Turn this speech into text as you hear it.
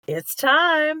It's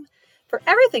time for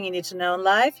everything you need to know in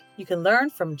life you can learn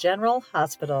from General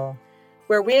Hospital,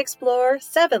 where we explore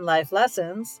 7 life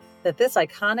lessons that this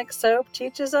iconic soap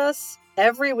teaches us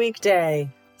every weekday.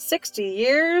 60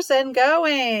 years and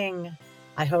going.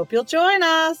 I hope you'll join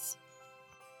us.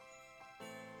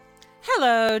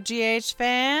 Hello, GH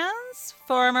fans,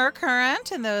 former,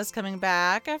 current, and those coming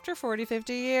back after 40,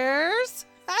 50 years.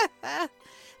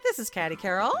 This is Catty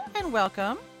Carroll, and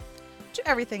welcome to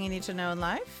everything you need to know in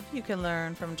life you can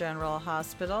learn from General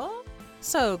Hospital.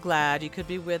 So glad you could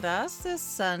be with us this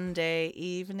Sunday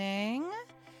evening.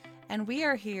 And we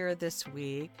are here this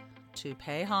week to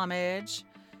pay homage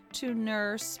to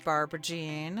Nurse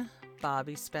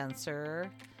Bobbie Spencer,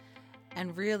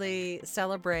 and really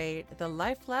celebrate the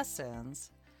life lessons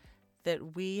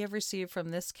that we have received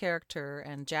from this character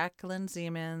and Jacqueline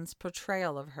Zeman's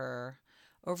portrayal of her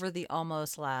over the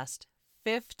almost last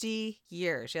 50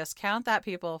 years. Yes, count that,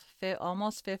 people.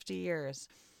 Almost 50 years.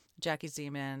 Jackie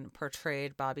Zeman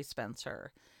portrayed Bobbie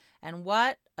Spencer. And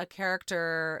what a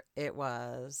character it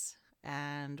was.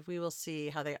 And we will see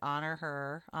how they honor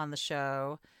her on the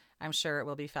show. I'm sure it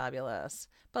will be fabulous.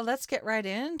 But let's get right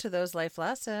into those life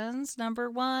lessons. Number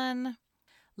 1,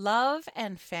 love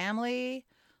and family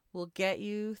will get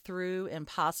you through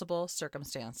impossible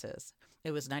circumstances. It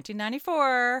was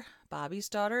 1994. Bobbie's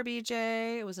daughter,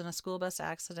 BJ, was in a school bus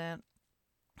accident.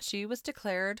 She was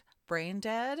declared brain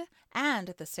dead. And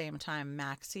at the same time,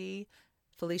 Maxie,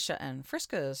 Felicia and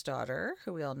Frisco's daughter,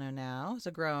 who we all know now, is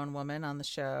a grown woman on the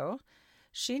show.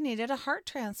 She needed a heart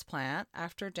transplant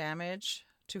after damage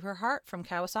to her heart from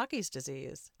Kawasaki's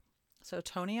disease. So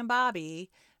Tony and Bobbie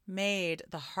made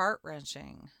the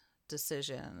heart-wrenching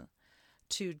decision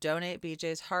to donate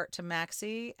BJ's heart to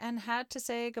Maxie and had to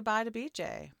say goodbye to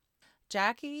BJ.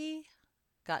 Jackie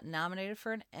got nominated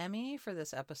for an Emmy for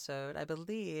this episode, I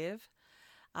believe,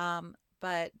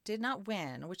 but did not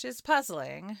win, which is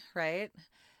puzzling, right?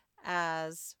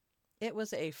 As it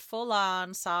was a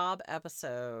full-on sob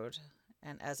episode,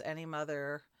 and as any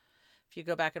mother, if you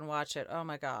go back and watch it, oh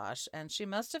my gosh. And she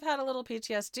must have had a little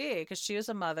PTSD because she was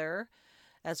a mother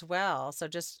as well. So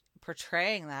just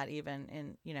portraying that, even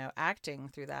in, acting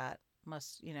through that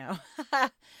must,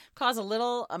 cause a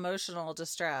little emotional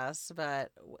distress.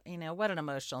 But, what an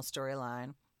emotional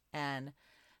storyline. And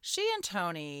she and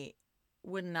Tony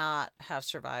would not have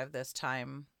survived this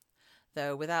time,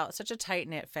 though, without such a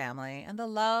tight-knit family and the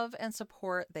love and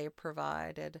support they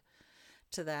provided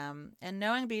to them. And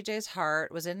knowing BJ's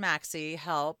heart was in Maxie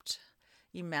helped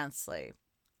immensely.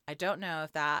 I don't know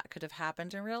if that could have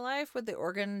happened in real life with the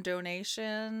organ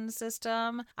donation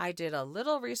system. I did a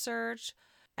little research,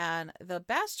 and the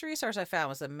best resource I found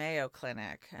was the Mayo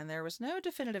Clinic. And there was no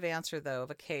definitive answer, though, of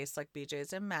a case like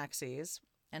BJ's and Maxie's,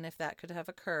 and if that could have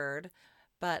occurred.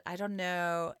 But I don't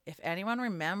know if anyone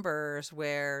remembers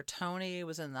where Tony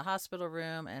was in the hospital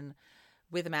room and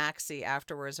with Maxie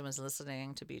afterwards and was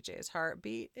listening to BJ's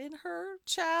heartbeat in her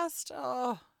chest.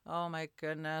 Oh my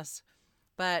goodness.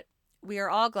 But we are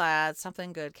all glad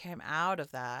something good came out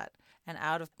of that and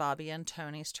out of Bobbie and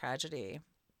Tony's tragedy.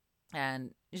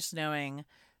 And just knowing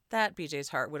that BJ's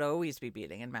heart would always be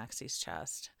beating in Maxie's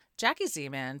chest. Jackie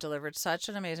Zeman delivered such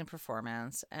an amazing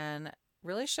performance and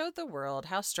really showed the world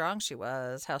how strong she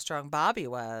was, how strong Bobbie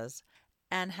was,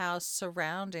 and how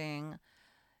surrounding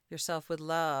yourself with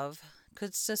love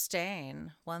could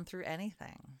sustain one through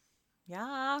anything.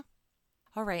 Yeah.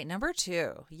 All right, number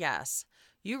 2. Yes,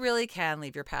 you really can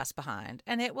leave your past behind,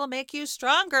 and it will make you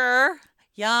stronger.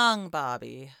 Young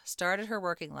Bobbie started her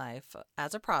working life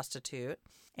as a prostitute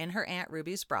in her Aunt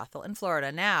Ruby's brothel in Florida.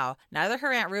 Now, neither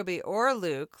her Aunt Ruby or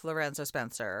Luke Lorenzo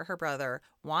Spencer, her brother,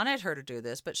 wanted her to do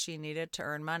this, but she needed to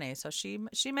earn money, so she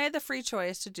made the free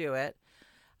choice to do it.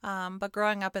 But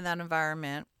growing up in that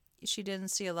environment, she didn't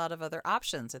see a lot of other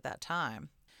options at that time.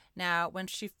 Now, when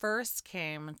she first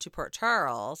came to Port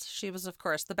Charles, she was, of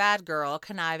course, the bad girl,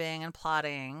 conniving and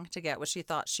plotting to get what she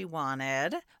thought she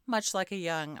wanted, much like a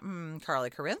young Carly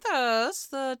Corinthos,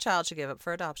 the child she gave up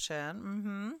for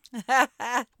adoption.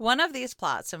 One of these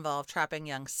plots involved trapping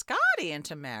young Scotty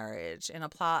into marriage in a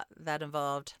plot that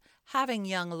involved having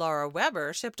young Laura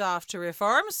Weber shipped off to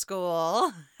reform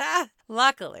school.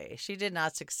 Luckily, she did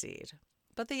not succeed.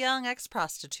 But the young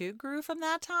ex-prostitute grew from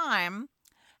that time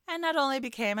and not only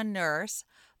became a nurse,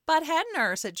 but head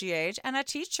nurse at GH and a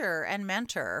teacher and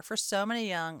mentor for so many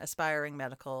young aspiring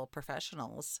medical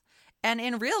professionals. And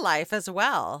in real life as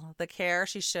well, the care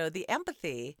she showed, the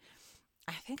empathy.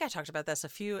 I think I talked about this a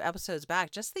few episodes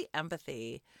back, just the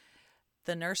empathy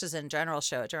the Nurses in General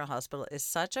show at General Hospital is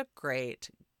such a great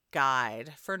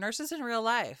guide for nurses in real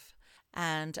life.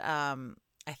 And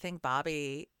I think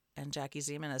Bobbie and Jackie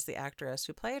Zeman as the actress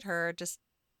who played her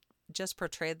just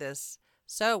portrayed this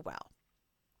so well.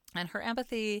 And her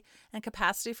empathy and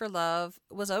capacity for love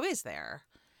was always there.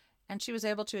 And she was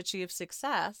able to achieve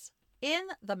success in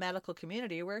the medical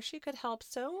community where she could help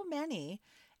so many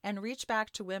and reach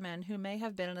back to women who may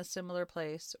have been in a similar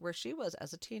place where she was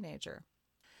as a teenager.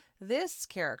 This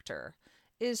character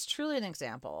is truly an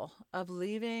example of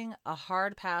leaving a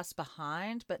hard past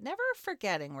behind, but never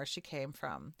forgetting where she came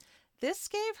from. This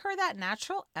gave her that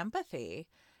natural empathy,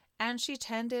 and she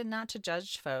tended not to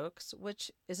judge folks,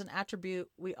 which is an attribute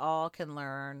we all can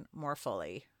learn more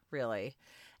fully, really.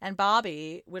 And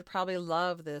Bobbie would probably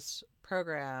love this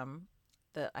program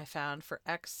that I found for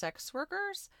ex-sex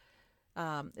workers.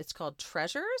 It's called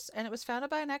Treasures, and it was founded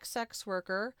by an ex-sex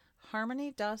worker,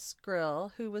 Harmony Dusk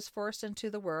Grill, who was forced into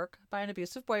the work by an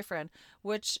abusive boyfriend,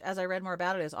 which, as I read more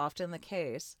about it, is often the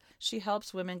case. She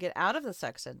helps women get out of the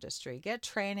sex industry, get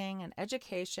training and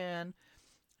education,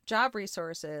 job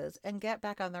resources, and get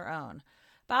back on their own.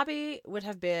 Bobbie would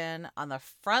have been on the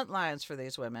front lines for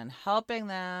these women, helping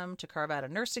them to carve out a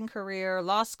nursing career,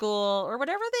 law school, or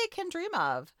whatever they can dream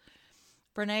of.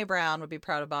 Brene Brown would be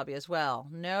proud of Bobbie as well.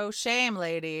 No shame,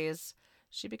 ladies.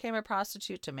 She became a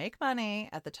prostitute to make money.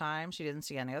 At the time, she didn't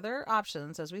see any other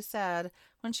options, as we said.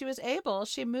 When she was able,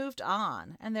 she moved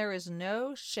on, and there is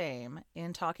no shame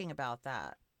in talking about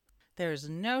that. There is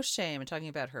no shame in talking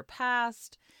about her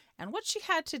past and what she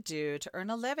had to do to earn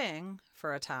a living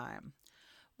for a time.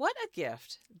 What a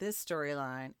gift this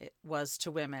storyline was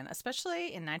to women, especially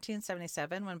in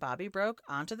 1977 when Bobbie broke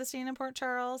onto the scene in Port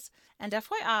Charles. And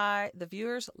FYI, the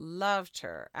viewers loved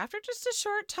her. After just a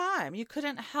short time, you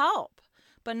couldn't help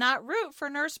but not root for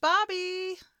Nurse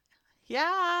Bobbie.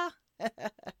 Yeah.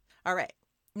 All right.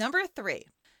 Number 3.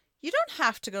 You don't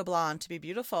have to go blonde to be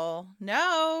beautiful.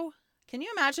 No. Can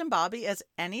you imagine Bobbie as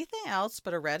anything else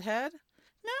but a redhead?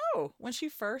 No. When she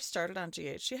first started on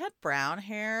GH, she had brown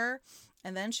hair,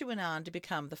 and then she went on to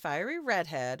become the fiery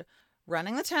redhead,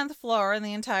 running the 10th floor and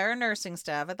the entire nursing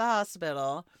staff at the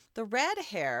hospital. The red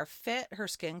hair fit her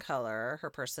skin color, her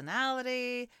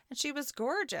personality, and she was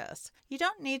gorgeous. You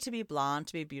don't need to be blonde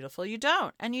to be beautiful. You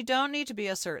don't. And you don't need to be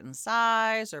a certain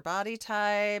size or body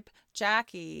type.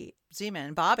 Jackie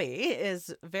Zeman, Bobbie,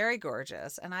 is very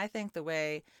gorgeous, and I think the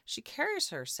way she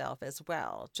carries herself as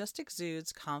well just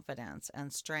exudes confidence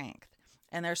and strength.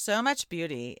 And there's so much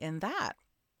beauty in that.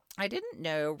 I didn't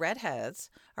know redheads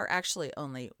are actually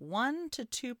only 1 to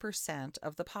 2%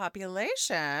 of the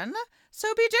population.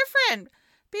 So be different.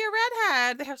 Be a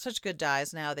redhead. They have such good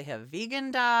dyes now. They have vegan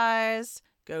dyes.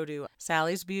 Go to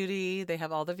Sally's Beauty. They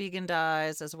have all the vegan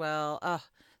dyes as well.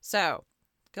 So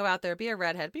go out there. Be a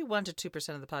redhead. Be 1 to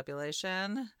 2% of the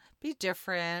population. Be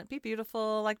different. Be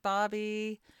beautiful like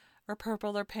Bobbie, or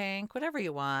purple or pink, whatever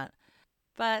you want.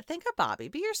 But think of Bobbie.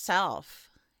 Be yourself.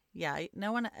 Yeah,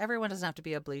 everyone doesn't have to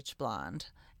be a bleach blonde.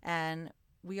 And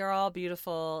we are all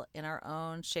beautiful in our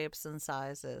own shapes and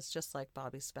sizes, just like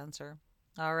Bobbie Spencer.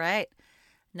 All right.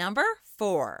 Number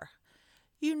 4.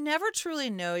 You never truly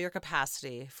know your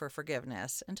capacity for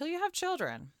forgiveness until you have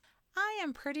children. I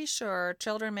am pretty sure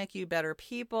children make you better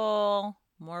people,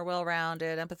 more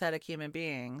well-rounded, empathetic human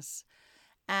beings.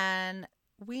 And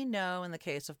we know in the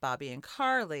case of Bobbie and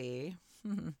Carly,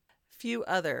 few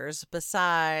others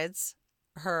besides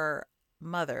her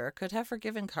mother could have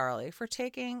forgiven Carly for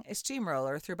taking a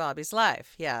steamroller through Bobbie's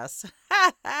life. Yes.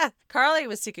 Carly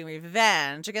was seeking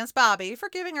revenge against Bobbie for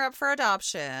giving her up for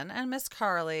adoption. And Miss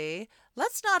Carly,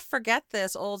 let's not forget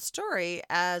this old story,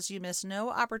 as you miss no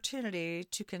opportunity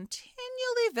to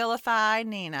continually vilify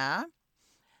Nina.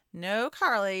 No,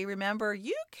 Carly, remember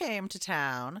you came to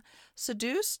town,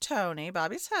 seduced Tony,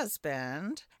 Bobbie's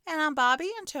husband, and on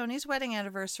Bobbie and Tony's wedding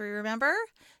anniversary, remember?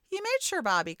 You made sure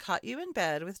Bobbie caught you in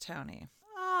bed with Tony.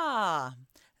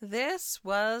 This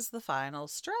was the final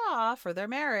straw for their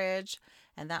marriage,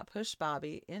 and that pushed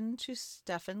Bobbie into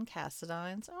Stephen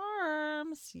Cassadine's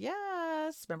arms.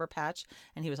 Yes. Remember Patch?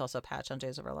 And he was also Patch on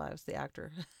Days of Our Lives, the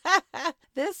actor.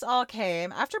 This all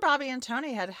came after Bobbie and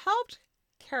Tony had helped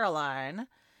Caroline,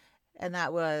 and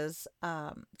that was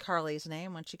Carly's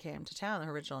name when she came to town,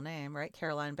 her original name, right?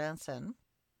 Caroline Benson.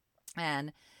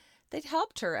 And they'd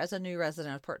helped her as a new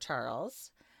resident of Port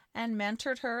Charles and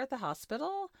mentored her at the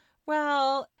hospital.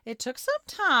 Well, it took some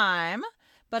time,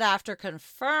 but after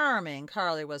confirming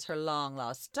Carly was her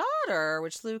long-lost daughter,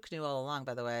 which Luke knew all along,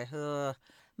 by the way,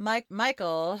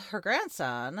 Michael, her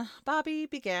grandson, Bobbie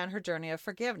began her journey of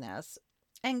forgiveness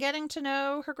and getting to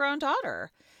know her grown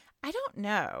daughter. I don't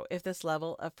know if this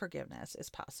level of forgiveness is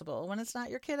possible when it's not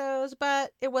your kiddos,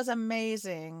 but it was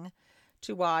amazing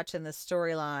to watch in this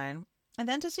storyline. And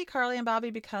then to see Carly and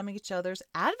Bobbie become each other's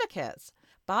advocates.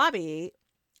 Bobbie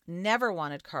never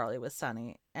wanted Carly with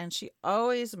Sonny, and she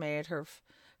always made her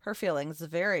feelings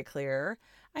very clear.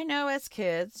 I know as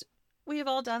kids, we have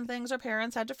all done things our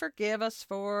parents had to forgive us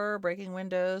for, breaking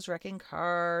windows, wrecking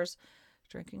cars,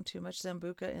 drinking too much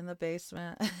Zambuca in the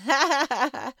basement.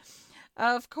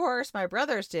 Of course, my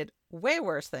brothers did way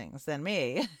worse things than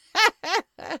me.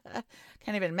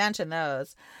 Can't even mention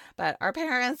those. But our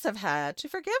parents have had to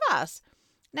forgive us.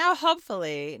 Now,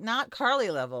 hopefully, not Carly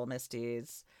level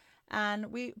misdeeds.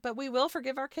 But we will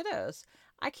forgive our kiddos.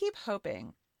 I keep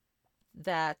hoping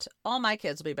that all my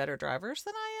kids will be better drivers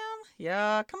than I am.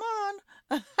 Yeah, come on.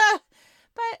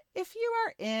 But if you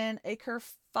are in a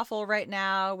kerfuffle right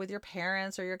now with your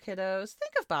parents or your kiddos,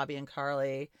 think of Bobbie and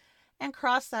Carly and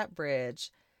cross that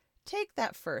bridge. Take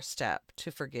that first step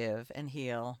to forgive and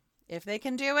heal. If they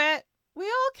can do it, we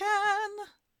all can.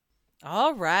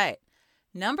 All right.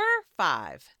 Number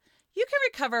 5. You can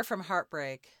recover from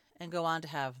heartbreak and go on to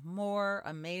have more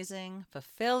amazing,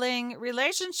 fulfilling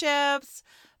relationships.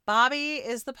 Bobbie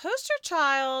is the poster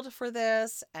child for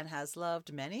this and has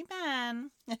loved many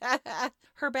men.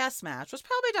 Her best match was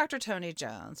probably Dr. Tony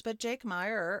Jones, but Jake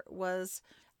Meyer was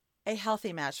a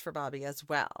healthy match for Bobbie as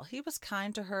well. He was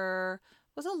kind to her,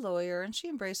 was a lawyer, and she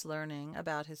embraced learning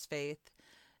about his faith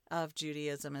of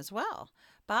Judaism as well.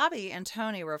 Bobbie and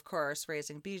Tony were, of course,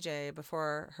 raising BJ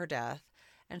before her death,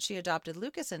 and she adopted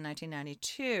Lucas in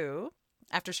 1992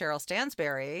 after Cheryl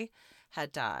Stansberry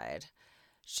had died.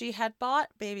 She had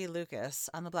bought baby Lucas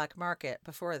on the black market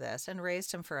before this and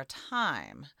raised him for a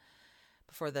time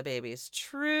before the baby's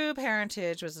true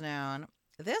parentage was known.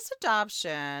 This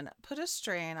adoption put a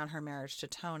strain on her marriage to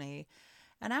Tony,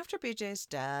 and after BJ's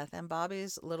death and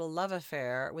Bobbie's little love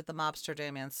affair with the mobster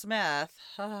Damian Smith,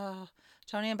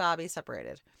 Tony and Bobbie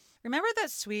separated. Remember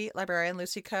that sweet librarian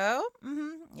Lucy Coe?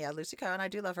 Yeah, Lucy Coe, and I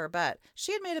do love her, but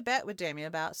she had made a bet with Damian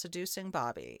about seducing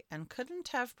Bobbie and couldn't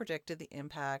have predicted the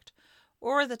impact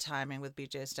or the timing with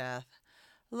BJ's death.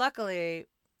 Luckily,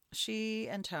 Bobbie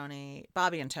and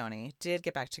Tony did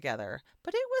get back together,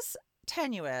 but it was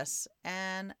tenuous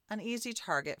and an easy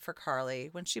target for Carly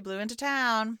when she blew into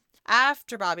town.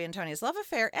 After Bobbie and Tony's love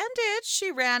affair ended,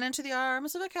 she ran into the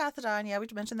arms of a Cassadine. Yeah, we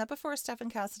mentioned that before,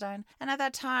 Stephen Cassadine. And at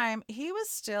that time, he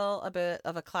was still a bit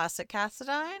of a classic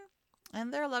Cassadine,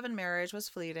 and their love and marriage was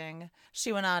fleeting.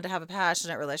 She went on to have a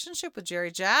passionate relationship with Jerry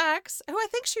Jacks, who I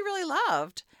think she really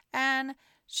loved. And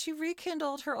she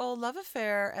rekindled her old love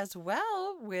affair as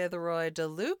well with Roy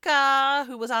DeLuca,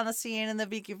 who was on the scene in the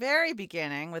very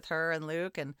beginning with her and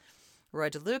Luke and Roy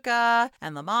DeLuca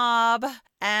and the mob.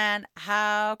 And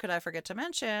how could I forget to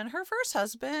mention her first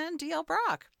husband, D.L.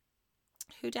 Brock,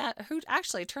 who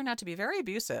actually turned out to be very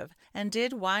abusive and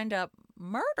did wind up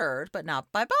murdered, but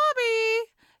not by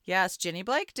Bobbie. Yes, Ginny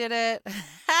Blake did it.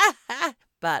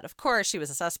 But of course she was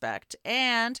a suspect.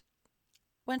 And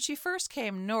when she first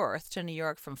came north to New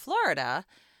York from Florida,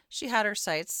 she had her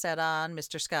sights set on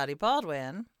Mr. Scotty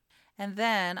Baldwin and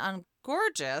then on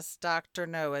gorgeous Dr.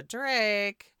 Noah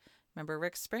Drake. Remember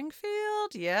Rick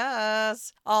Springfield?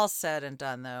 Yes. All said and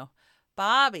done, though.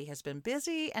 Bobbie has been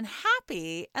busy and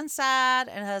happy and sad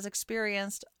and has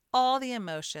experienced all the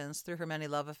emotions through her many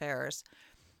love affairs.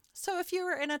 So if you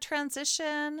are in a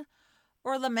transition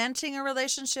or lamenting a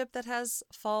relationship that has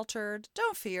faltered,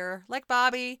 don't fear. Like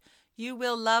Bobbie, you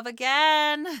will love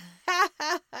again.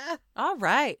 All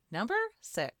right, number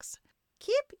 6.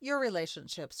 Keep your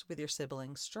relationships with your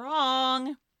siblings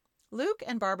strong. Luke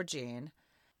and Barbara Jean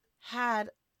had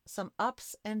some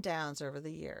ups and downs over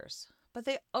the years, but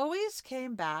they always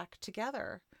came back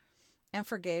together and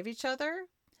forgave each other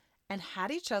and had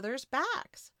each other's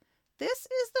backs. This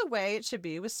is the way it should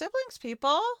be with siblings,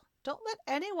 people. Don't let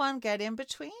anyone get in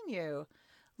between you.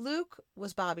 Luke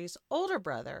was Bobbie's older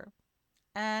brother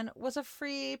and was a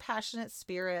free, passionate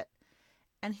spirit,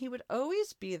 and he would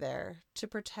always be there to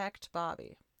protect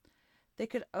Bobbie. They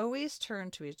could always turn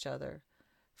to each other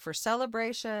for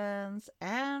celebrations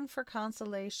and for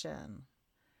consolation.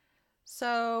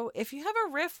 So if you have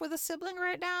a rift with a sibling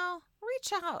right now,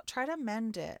 reach out, try to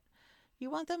mend it. You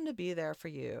want them to be there for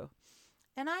you.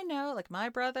 And I know, like my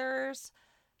brothers,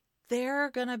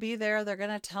 they're going to be there. They're going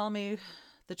to tell me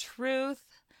the truth,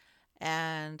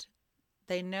 and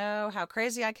they know how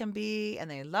crazy I can be, and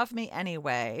they love me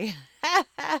anyway.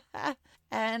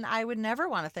 And I would never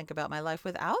want to think about my life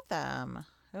without them.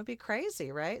 It would be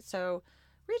crazy, right? So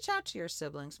reach out to your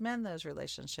siblings, mend those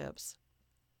relationships.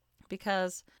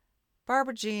 Because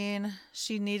Barbara Jean,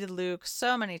 she needed Luke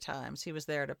so many times. He was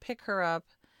there to pick her up,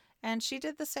 and she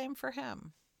did the same for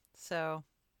him. So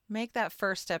make that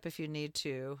first step if you need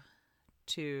to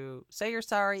say you're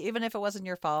sorry, even if it wasn't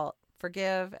your fault.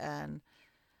 Forgive and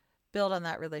build on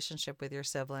that relationship with your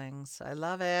siblings. I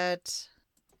love it.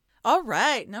 All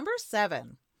right, number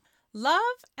 7. Love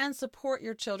and support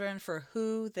your children for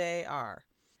who they are.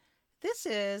 This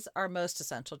is our most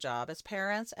essential job as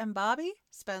parents, and Bobbie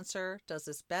Spencer does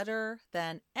this better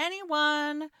than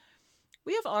anyone.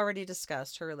 We have already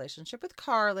discussed her relationship with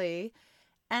Carly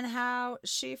and how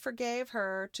she forgave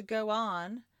her to go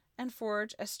on and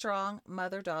forge a strong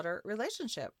mother-daughter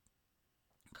relationship.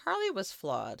 Carly was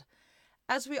flawed,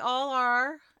 as we all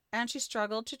are, and she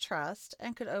struggled to trust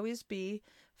and could always be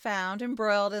found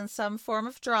embroiled in some form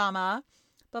of drama,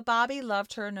 but Bobbie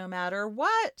loved her no matter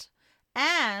what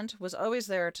and was always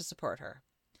there to support her.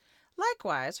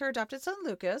 Likewise, her adopted son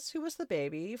Lucas, who was the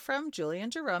baby from Julian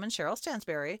Jerome and Cheryl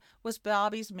Stansberry, was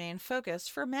Bobbie's main focus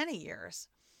for many years.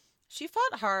 She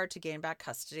fought hard to gain back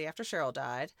custody after Cheryl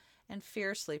died and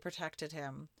fiercely protected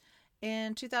him.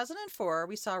 In 2004,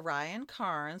 we saw Ryan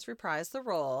Carnes reprise the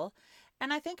role,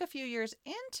 and I think a few years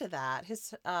into that,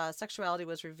 his sexuality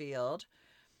was revealed,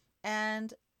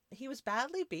 and he was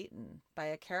badly beaten by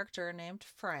a character named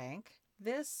Frank.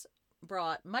 This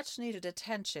brought much-needed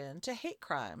attention to hate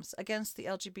crimes against the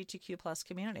LGBTQ+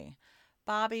 community.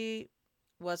 Bobbie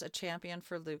was a champion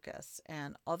for Lucas,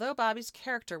 and although Bobbie's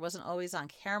character wasn't always on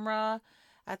camera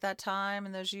at that time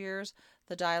in those years,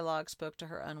 the dialogue spoke to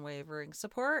her unwavering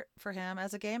support for him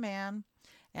as a gay man.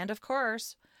 And of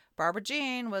course, Barbara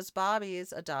Jean was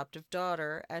Bobbie's adoptive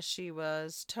daughter, as she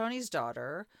was Tony's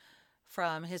daughter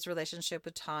from his relationship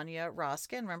with Tanya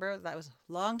Roskin. Remember, that was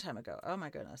a long time ago. Oh my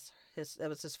goodness. That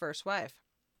was his first wife.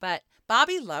 But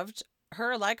Bobbie loved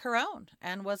her like her own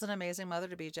and was an amazing mother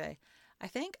to BJ. I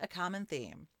think a common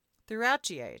theme throughout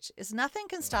GH is nothing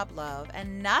can stop love,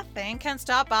 and nothing can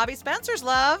stop Bobbie Spencer's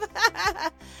love,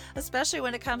 especially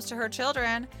when it comes to her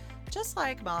children. Just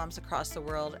like moms across the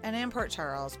world and in Port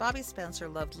Charles, Bobbie Spencer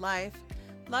loved life,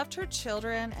 loved her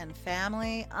children and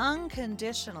family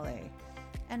unconditionally,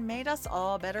 and made us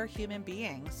all better human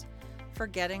beings for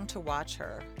getting to watch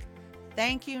her.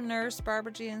 Thank you, Nurse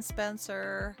Bobbie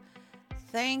Spencer.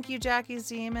 Thank you, Jackie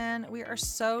Zeman. We are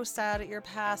so sad at your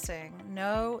passing.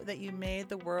 Know that you made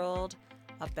the world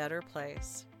a better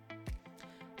place.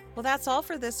 Well, that's all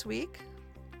for this week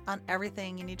on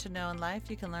everything you need to know in life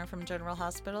you can learn from General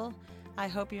Hospital. I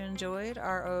hope you enjoyed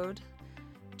our ode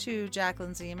to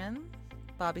Jacqueline Zeman,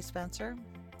 Bobbie Spencer,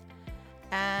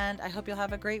 and I hope you'll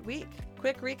have a great week.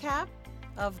 Quick recap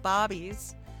of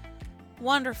Bobbie's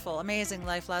wonderful, amazing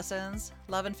life lessons.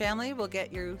 Love and family will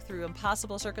get you through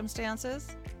impossible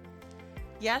circumstances.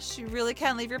 Yes, you really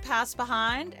can leave your past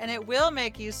behind, and it will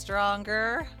make you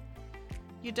stronger.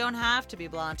 You don't have to be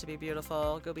blonde to be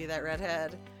beautiful. Go be that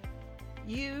redhead.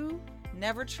 You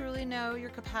never truly know your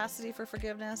capacity for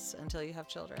forgiveness until you have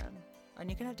children. And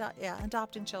you can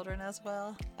adopting children as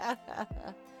well.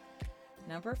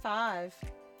 Number 5,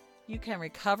 you can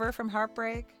recover from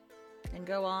heartbreak and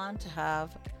go on to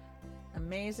have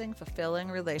amazing, fulfilling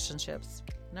relationships.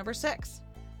 Number 6,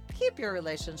 keep your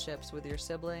relationships with your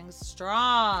siblings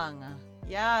strong.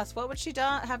 Yes, what would she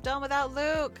have done without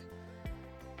Luke?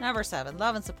 Number 7,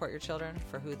 love and support your children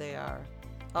for who they are.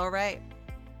 All right,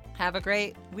 have a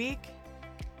great week.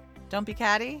 Don't be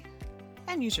catty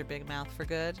and use your big mouth for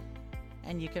good.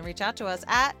 And you can reach out to us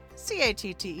at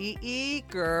CATTEE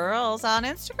Girls on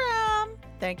Instagram.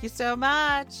 Thank you so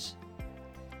much.